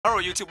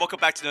for YouTube? Welcome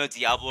back to another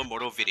Diablo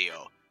Immortal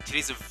video.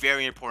 Today's a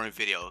very important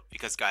video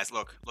because guys,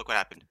 look what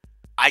happened.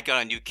 I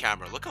got a new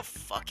camera. Look how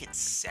fucking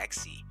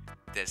sexy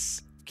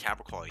this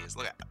camera quality is.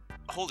 Look at,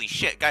 holy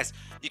shit, guys!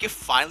 You can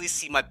finally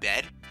see my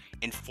bed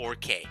in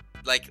 4K.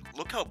 Like,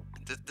 look how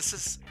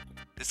this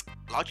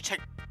Logitech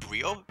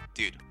Brio,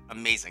 dude,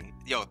 amazing.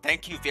 Yo,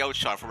 thank you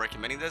Veilshot for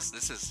recommending this.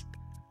 This is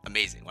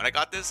amazing. When I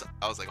got this,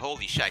 I was like,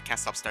 holy shit, I can't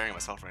stop staring at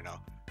myself right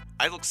now.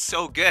 I look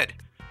so good.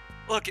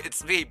 Look,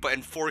 it's me, but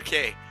in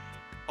 4K.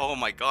 Oh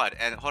my god.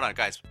 And hold on,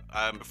 guys.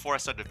 Before I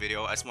start the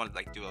video, I just want to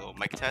like do a little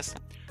mic test.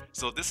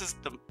 So this is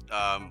the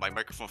my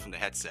microphone from the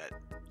headset.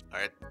 All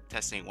right,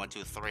 testing 1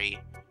 2 3.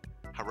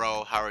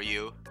 Hello, how are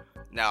you?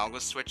 Now I'm gonna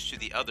switch to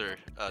the other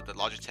the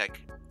Logitech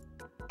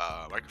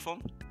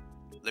microphone.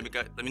 Let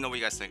me know what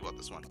you guys think about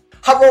this one.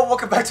 Hello,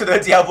 welcome back to the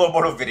Diablo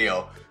Immortal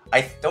video.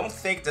 I don't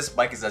think this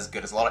mic is as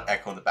good. There's a lot of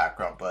echo in the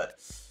background, but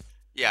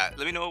yeah,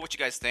 let me know what you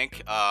guys think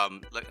in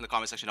the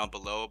comment section down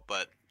below.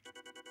 But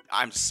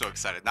I'm just so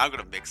excited. Now I'm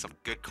gonna make some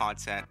good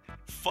content.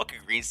 Fucking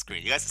green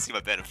screen. You guys can see my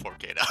bed in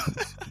 4K now.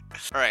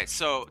 Alright,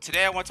 so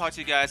today I want to talk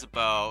to you guys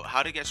about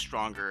how to get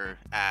stronger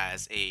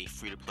as a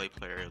free-to-play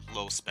player,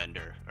 low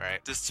spender.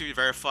 Alright, just to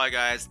verify,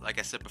 guys, like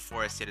I said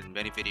before, I stated in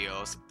many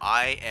videos,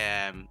 I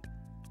am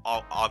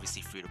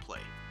obviously free-to-play.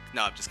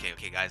 No, I'm just kidding.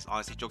 Okay, guys,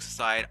 honestly, jokes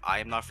aside, I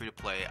am not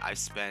free-to-play. I've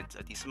spent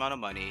a decent amount of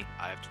money.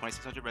 I have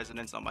 2,600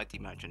 residents on my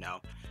team manager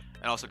now.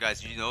 And also,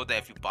 guys, you know that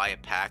if you buy a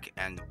pack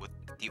and with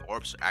the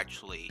orbs are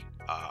actually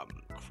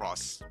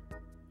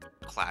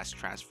cross-class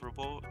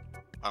transferable.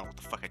 I don't know what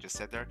the fuck I just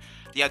said there.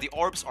 Yeah, the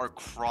orbs are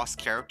cross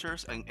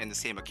characters in the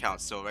same account.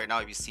 So right now,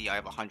 if you see, I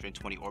have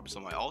 120 orbs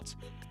on my alt.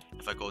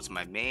 If I go to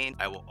my main,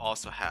 I will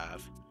also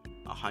have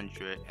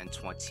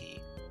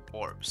 120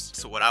 orbs.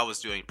 So what I was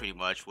doing pretty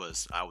much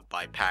was I would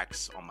buy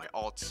packs on my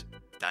alt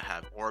that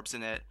have orbs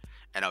in it,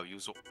 and I would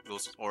use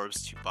those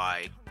orbs to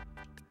buy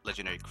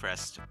legendary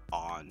crest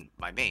on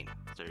my main.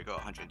 There you go,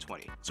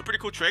 120. So pretty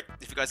cool trick.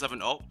 If you guys have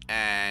an ult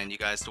and you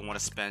guys don't want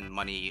to spend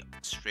money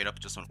straight up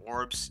just on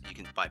orbs, you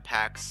can buy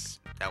packs.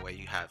 That way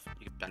you can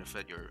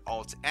benefit your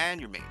ult and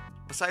your main.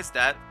 Besides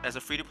that, as a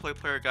free-to-play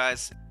player,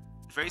 guys,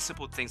 very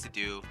simple things to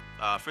do.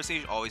 First thing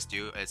you should always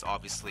do is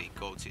obviously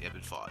go to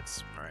Iben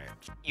Fhads. Alright,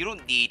 you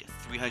don't need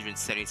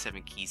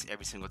 377 keys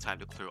every single time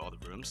to clear all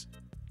the rooms.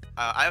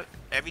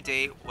 Every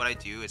day what I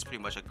do is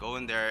pretty much I go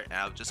in there and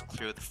I'll just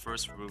clear the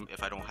first room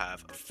if I don't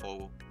have a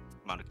full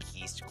amount of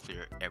keys to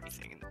clear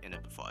everything in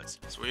Iben Fhads.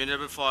 So when you're in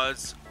Iben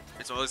Fhads,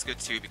 it's always good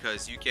too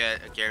because you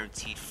get a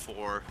guaranteed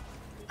 4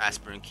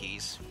 Asperger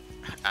keys,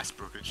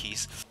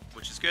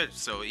 which is good.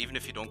 So even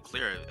if you don't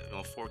clear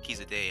it, 4 keys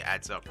a day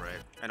adds up,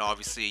 right? And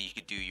obviously you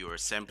could do your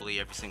assembly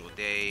every single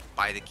day,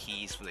 buy the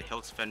keys from the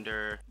hilt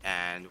vendor,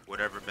 and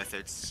whatever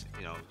methods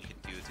you can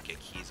do to get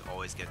keys,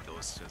 always get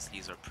those because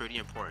these are pretty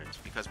important.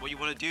 Because what you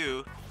want to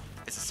do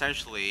is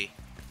essentially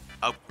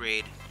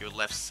upgrade your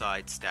left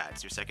side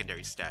stats, your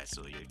secondary stats,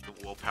 so your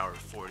willpower,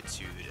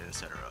 fortitude, and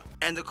etc.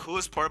 And the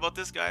coolest part about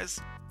this, guys,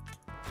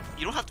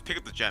 you don't have to pick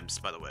up the gems,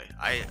 by the way.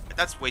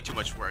 That's way too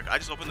much work. I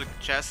just open the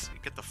chest,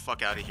 get the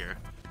fuck out of here.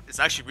 It's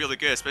actually really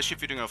good, especially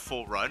if you're doing a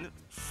full run.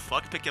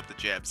 Fuck pick up the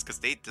gems, because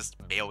they just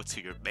mail it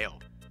to your mail,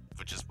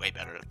 which is way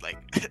better. Like,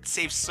 it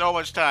saves so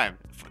much time.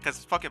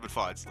 Because fuck Iben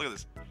Fhads. Look at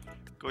this.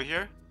 Go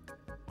here.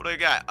 What do I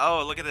got?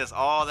 Oh, look at this.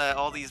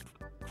 All these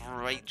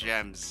great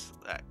gems.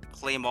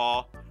 Claim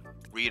all,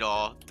 read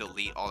all,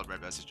 delete all the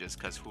red messages,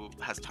 because who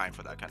has time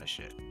for that kind of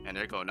shit? And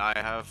there you go. Now I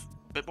have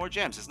bit more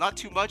gems. It's not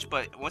too much,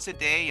 but once a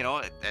day,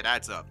 it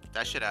adds up.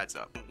 That shit adds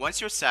up.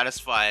 Once you're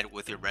satisfied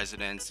with your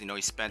residence,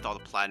 you spent all the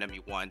platinum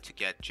you want to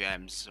get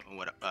gems,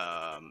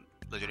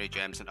 legendary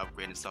gems and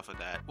upgrade and stuff like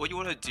that. What you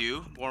want to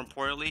do, more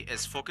importantly,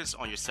 is focus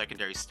on your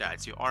secondary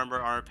stats, your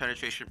armor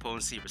penetration,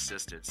 potency,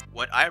 resistance.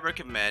 What I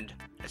recommend,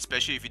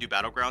 especially if you do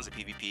battlegrounds and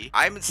PvP,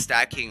 I'm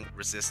stacking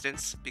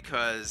resistance,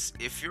 because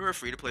if you're a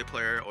free-to-play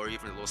player or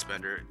even a low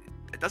spender,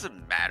 it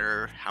doesn't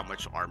matter how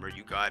much armor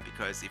you got,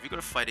 because if you're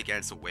gonna fight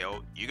against a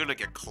whale, you're gonna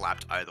get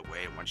clapped either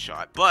way in one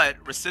shot. But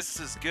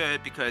resistance is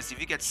good because if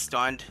you get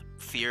stunned,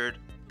 feared,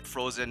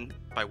 frozen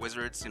by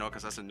wizards,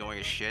 because that's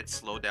annoying as shit,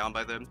 slowed down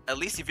by them, at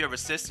least if you have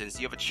resistance,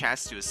 you have a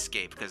chance to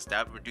escape, because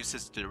that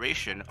reduces the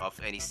duration of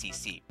any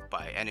CC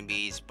by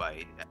enemies,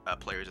 by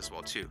players as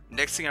well too.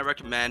 Next thing I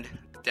recommend,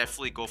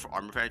 definitely go for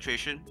armor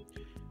penetration,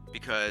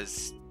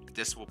 because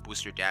this will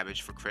boost your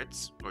damage for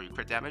crits, or your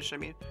crit damage, I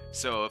mean.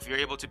 So if you're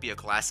able to be a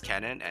glass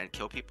cannon and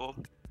kill people,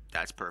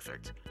 that's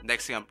perfect.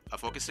 Next thing I'm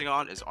focusing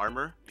on is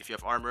armor. If you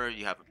have armor,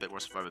 you have a bit more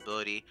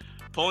survivability.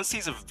 Potency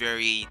is a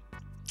very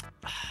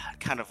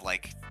kind of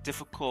like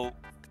difficult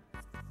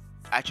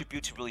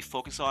attribute to really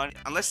focus on,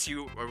 unless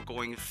you are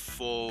going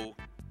full,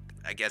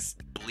 I guess,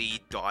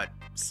 bleed dot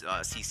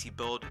CC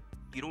build.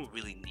 You don't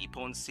really need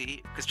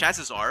potency, because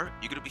chances are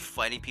you're gonna be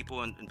fighting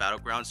people in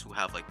battlegrounds who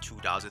have like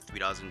 2,000,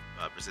 3,000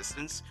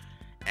 resistance,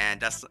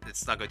 and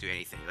it's not gonna do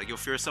anything. Like, you'll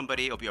fear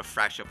somebody, it'll be a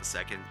fraction of a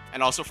second.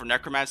 And also for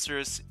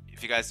necromancers,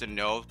 if you guys didn't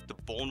know, the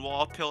bone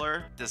wall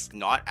pillar does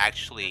not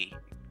actually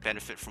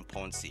benefit from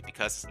potency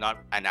because it's not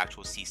an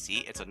actual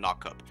CC, it's a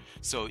knockup.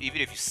 So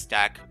even if you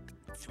stack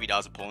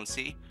 3000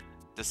 potency,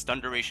 the stun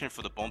duration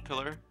for the bone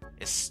pillar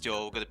is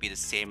still going to be the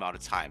same amount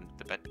of time,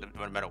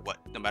 no matter what,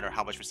 no matter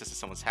how much resistance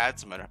someone's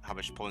had, no matter how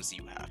much potency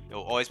you have. It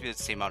will always be the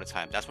same amount of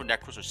time. That's where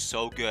Necros are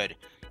so good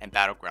in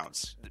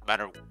Battlegrounds,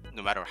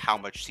 no matter how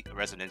much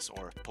resonance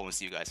or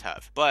potency you guys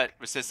have. But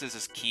resistance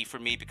is key for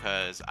me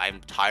because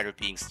I'm tired of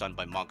being stunned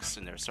by monks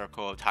in their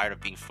circle. I'm tired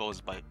of being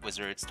frozen by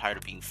wizards, tired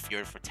of being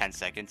feared for 10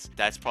 seconds.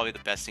 That's probably the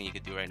best thing you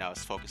can do right now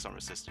is focus on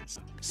resistance.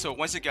 So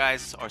once you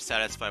guys are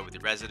satisfied with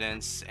your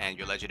resonance and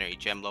your legendary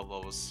gem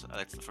levels,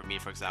 like for me,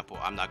 for example,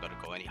 I'm not going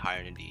to go any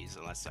higher than these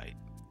unless I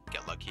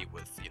get lucky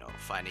with, you know,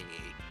 finding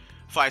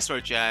a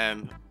 5-star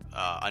gem,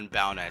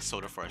 unbound, and I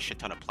sold it for a shit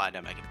ton of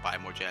platinum. I can buy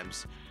more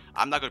gems.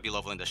 I'm not going to be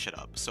leveling this shit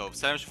up. So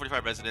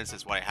 745 resonance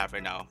is what I have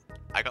right now.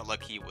 I got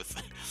lucky with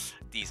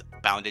these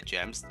bounded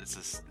gems. This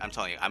is, I'm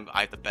telling you,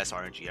 I have the best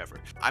RNG ever.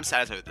 I'm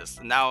satisfied with this.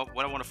 Now,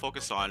 what I want to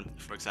focus on,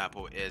 for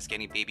example, is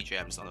getting baby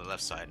gems on the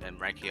left side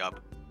and ranking up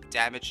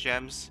damage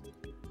gems,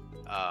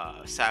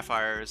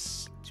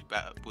 sapphires to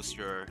boost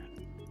your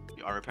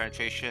armor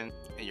penetration,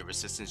 and your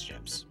resistance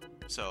gems.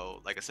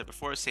 So, like I said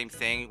before, same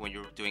thing when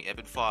you're doing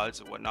Iben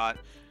Fhads and whatnot.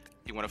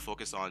 You want to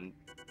focus on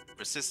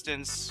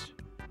resistance,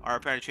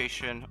 armor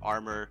penetration,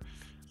 armor,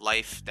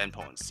 life, then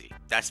potency.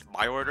 That's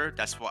my order.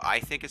 That's what I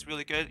think is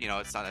really good. You know,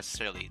 it's not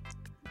necessarily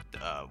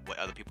what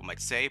other people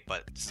might say,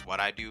 but this is what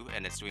I do,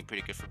 and it's doing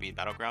pretty good for me in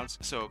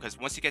Battlegrounds. So, because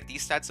once you get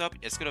these stats up,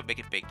 it's gonna make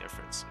a big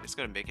difference. It's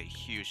gonna make a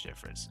huge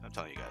difference. I'm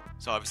telling you guys.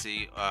 So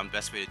obviously,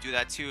 best way to do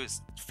that too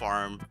is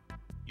farm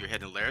your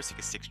hidden layers. You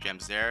get 6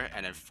 gems there,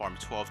 and then farm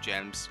 12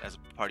 gems as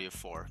a party of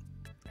 4.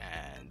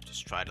 And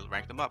just try to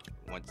rank them up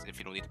once if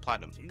you don't need the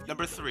platinum.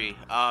 Number 3,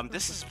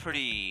 this is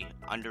pretty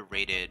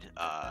underrated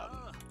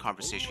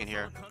conversation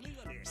here.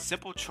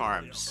 Simple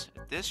charms.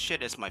 This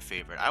shit is my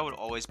favorite. I would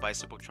always buy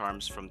simple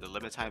charms from the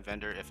limited time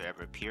vendor if it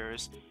ever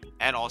appears,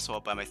 and also I'll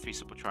buy my 3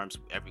 simple charms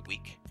every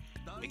week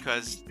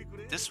because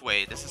this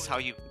way, this is how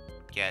you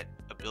get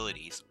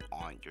abilities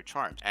on your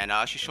charms. And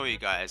I'll actually show you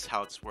guys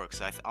how this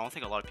works. I don't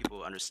think a lot of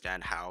people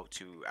understand how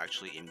to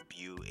actually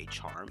imbue a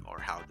charm or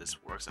how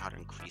this works and how to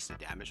increase the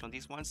damage on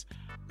these ones.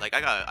 Like I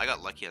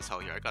got lucky as hell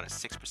here. I got a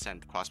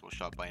 6% crossbow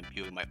shot by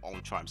imbuing my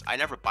own charms. I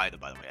never buy them,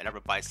 by the way. I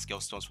never buy skill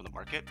stones from the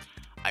market.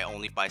 I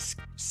only buy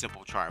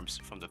simple charms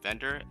from the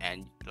vendor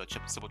and the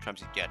simple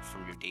charms you get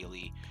from your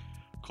daily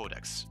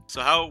codex.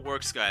 So how it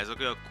works, guys, I'll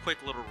give a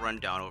quick little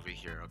rundown over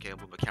here. Okay, I'll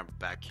move my camera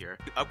back here.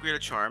 You upgrade a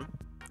charm.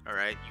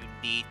 Alright, you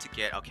need to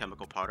get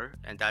alchemical powder,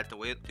 and the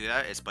way to do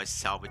that is by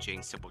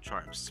salvaging simple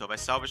charms. So if I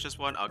salvage this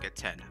one, I'll get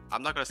 10.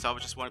 I'm not going to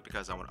salvage this one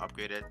because I want to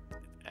upgrade it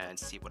and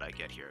see what I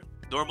get here.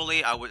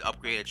 Normally, I would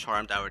upgrade a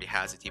charm that already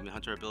has a Demon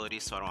Hunter ability,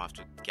 so I don't have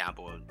to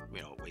gamble and,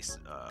 you know, waste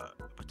a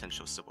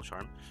potential simple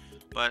charm.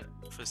 But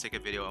for the sake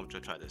of video, I'm going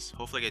to try this.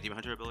 Hopefully I get a Demon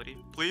Hunter ability.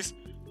 Please?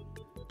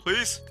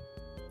 Please?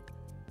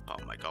 Oh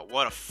my god,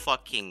 what a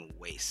fucking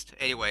waste.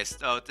 Anyways,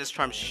 this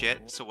charm's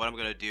shit, so what I'm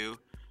going to do...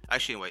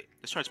 Actually, wait,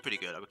 this charm's pretty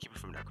good. I'm gonna keep it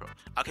from Necro.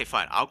 Okay,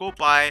 fine. I'll go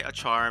buy a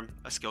charm,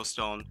 a skill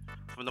stone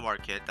from the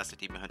market. That's the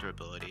Demon Hunter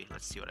ability.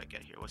 Let's see what I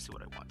get here. Let's see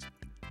what I want.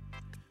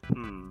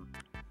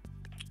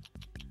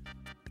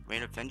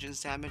 Rain of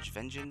Vengeance damage,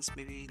 Vengeance,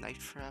 maybe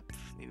Knife Trap,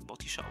 maybe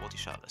multi-shot.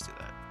 Let's do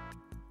that.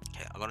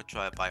 Okay, I'm gonna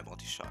try to buy a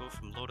multi-shot. Go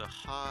from low to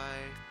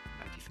high,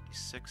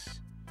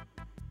 1956.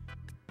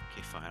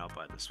 Okay, fine. I'll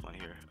buy this one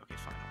here. Okay,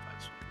 fine. I'll buy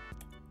this one.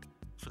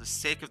 For the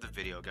sake of the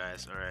video,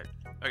 guys. Alright.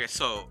 Okay,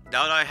 so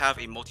now that I have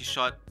a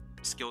multi-shot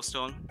skill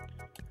stone,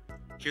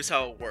 here's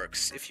how it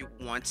works. If you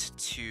want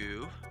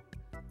to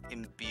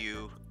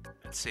imbue,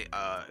 let's say,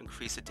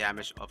 increase the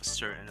damage of a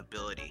certain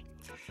ability.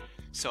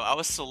 So I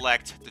will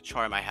select the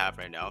charm I have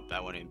right now that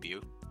I want to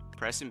imbue.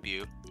 Press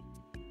imbue.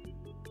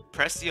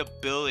 Press the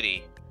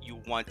ability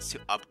you want to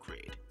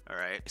upgrade.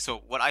 Alright,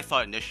 so what I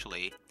thought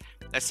initially,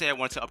 let's say I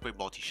wanted to upgrade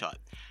multi-shot.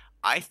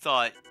 I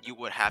thought you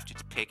would have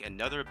to pick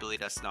another ability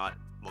that's not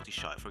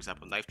multi-shot, for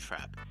example, Knife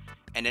Trap.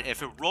 And then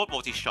if it rolled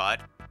multi-shot,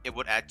 it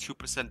would add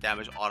 2%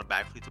 damage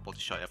automatically to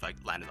multi-shot if I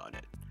landed on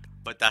it.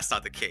 But that's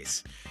not the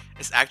case.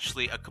 It's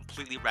actually a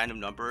completely random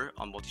number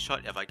on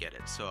multi-shot if I get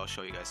it. So I'll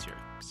show you guys here.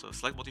 So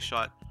select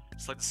multi-shot,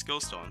 select the skill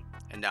stone,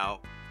 and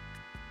now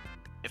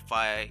if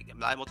I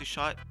land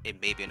multi-shot,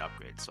 it may be an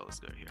upgrade. So let's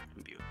go here,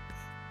 imbue.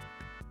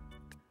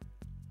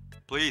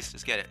 Please,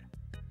 just get it.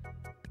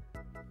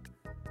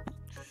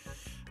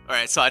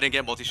 Alright, so I didn't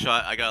get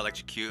multi-shot, I got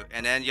electrocute,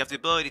 and then you have the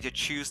ability to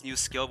choose new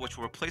skill which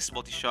will replace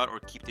multi-shot or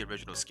keep the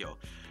original skill.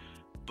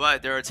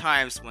 But there are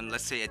times when,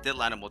 let's say I did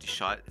land a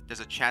multi-shot, there's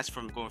a chance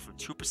from going from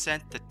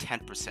 2% to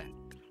 10%.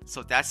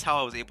 So that's how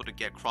I was able to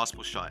get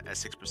crossbow shot at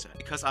 6%.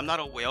 Because I'm not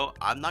a whale,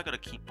 I'm not going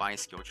to keep buying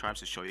skill charms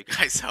to show you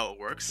guys how it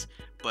works.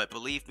 But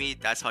believe me,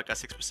 that's how I got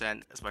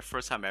 6%. It's my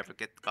first time I ever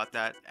got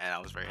that, and I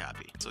was very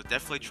happy. So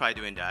definitely try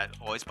doing that.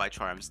 Always buy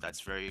charms, that's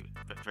very,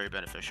 very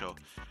beneficial.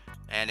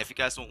 And if you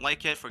guys don't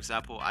like it, for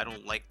example, I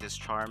don't like this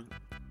charm.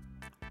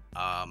 If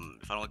I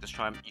don't like this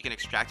charm, you can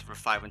extract it for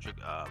 500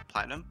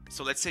 platinum.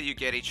 So let's say you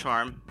get a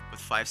charm with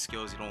 5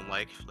 skills you don't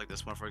like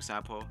this one, for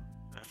example.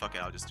 Fuck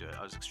it, I'll just do it.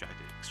 I'll just extract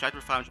it. Extract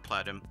for 500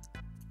 platinum,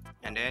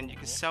 and then you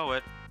can sell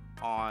it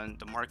on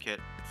the market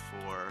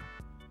for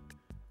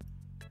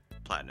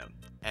platinum.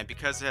 And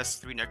because it has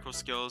 3 necro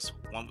skills,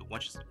 one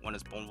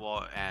is Bone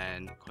Wall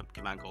and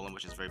Command Golem,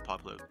 which is very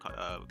popular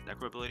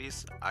necro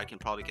abilities, I can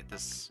probably get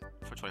this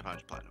for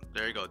 2500 platinum.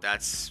 There you go.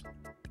 That's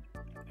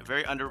a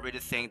very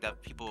underrated thing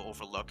that people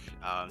overlook.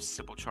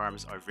 Simple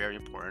charms are very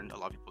important. A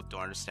lot of people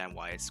don't understand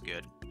why it's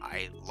good.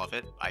 I love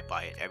it. I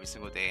buy it every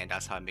single day, and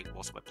that's how I make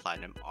most of my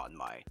platinum on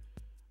my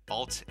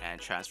alt and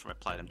transfer my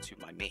platinum to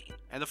my main.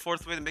 And the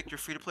fourth way to make your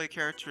free-to-play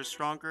character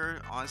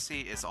stronger,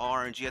 honestly, is all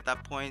RNG at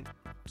that point.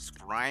 Just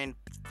grind,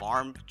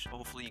 farm,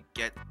 hopefully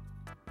get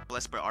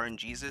blessed by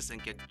RNGs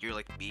and get gear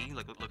like me.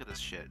 Like, look at this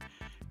shit.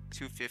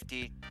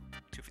 250,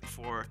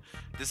 254.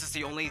 This is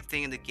the only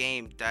thing in the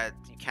game that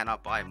you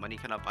cannot buy. Money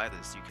cannot buy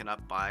this. You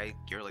cannot buy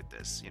gear like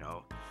this, you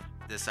know.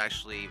 This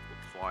actually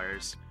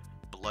requires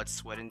blood,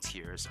 sweat, and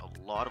tears,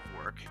 a lot of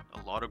work,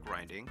 a lot of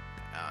grinding.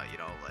 You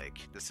know, like,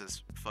 this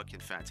is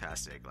fucking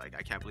fantastic. Like,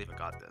 I can't believe I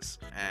got this.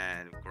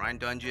 And grind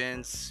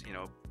dungeons, you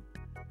know,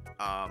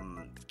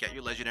 get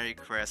your legendary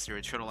crest, your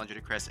eternal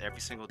legendary crest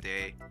every single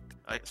day.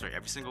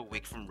 Every single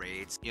week from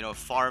raids. You know,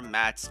 farm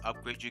mats,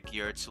 upgrade your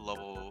gear to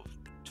level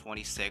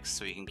 26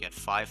 so you can get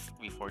 5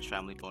 Reforged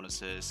family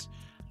bonuses.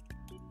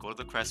 Go to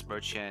the crest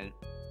merchant,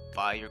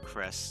 buy your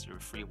crests, your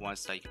free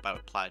ones that you can buy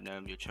with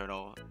platinum, your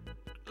eternal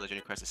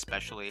legendary crest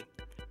especially,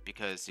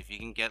 because if you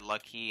can get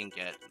lucky and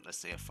get, let's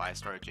say, a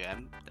 5-star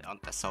gem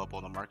that's sellable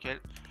on the market,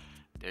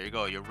 there you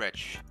go, you're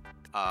rich.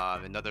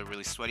 Another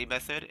really sweaty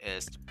method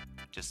is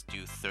just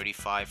do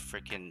 35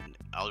 freaking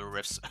Elder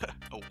Rifts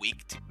a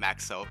week to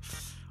max out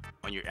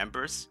on your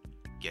embers,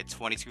 get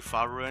 22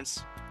 Fire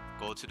Ruins,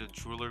 go to the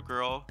Jeweler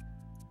Girl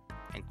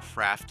and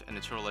craft an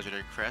eternal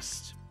legendary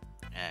crest,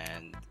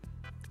 and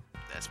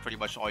that's pretty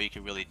much all you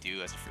can really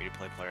do as a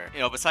free-to-play player. You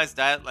know, besides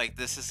that, like,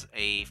 this is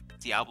a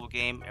Diablo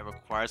game. It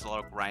requires a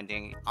lot of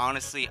grinding.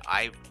 Honestly,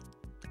 I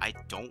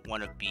don't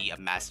want to be a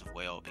massive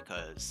whale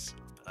because,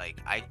 like,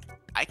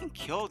 I can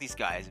kill these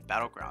guys in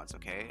battlegrounds.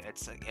 Okay,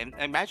 it's like,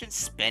 imagine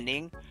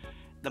spending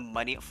the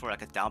money for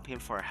like a down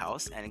payment for a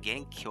house and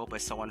getting killed by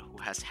someone who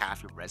has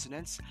half your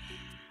resonance.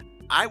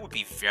 I would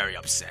be very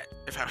upset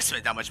if I was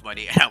spending that much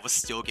money and I was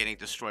still getting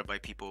destroyed by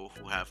people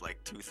who have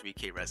like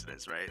 2-3k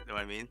residents, right? You know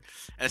what I mean?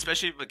 And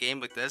especially a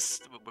game like this,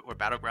 where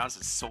Battlegrounds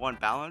is so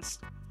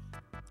unbalanced,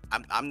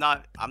 I'm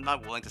not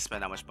willing to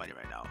spend that much money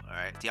right now. All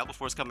right, Diablo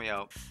 4 is coming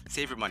out.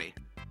 Save your money.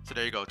 So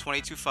there you go.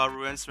 22 Fire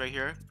Ruins right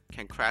here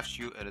can craft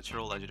you an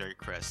eternal legendary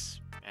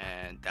crest,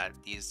 and that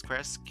these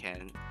crests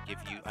can give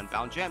you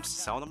unbound gems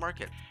to sell on the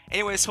market.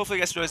 Anyways, hopefully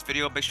you guys enjoyed this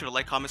video. Make sure to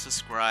like, comment,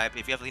 subscribe.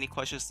 If you have any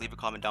questions, leave a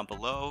comment down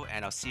below,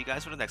 and I'll see you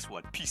guys for the next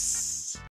one. Peace.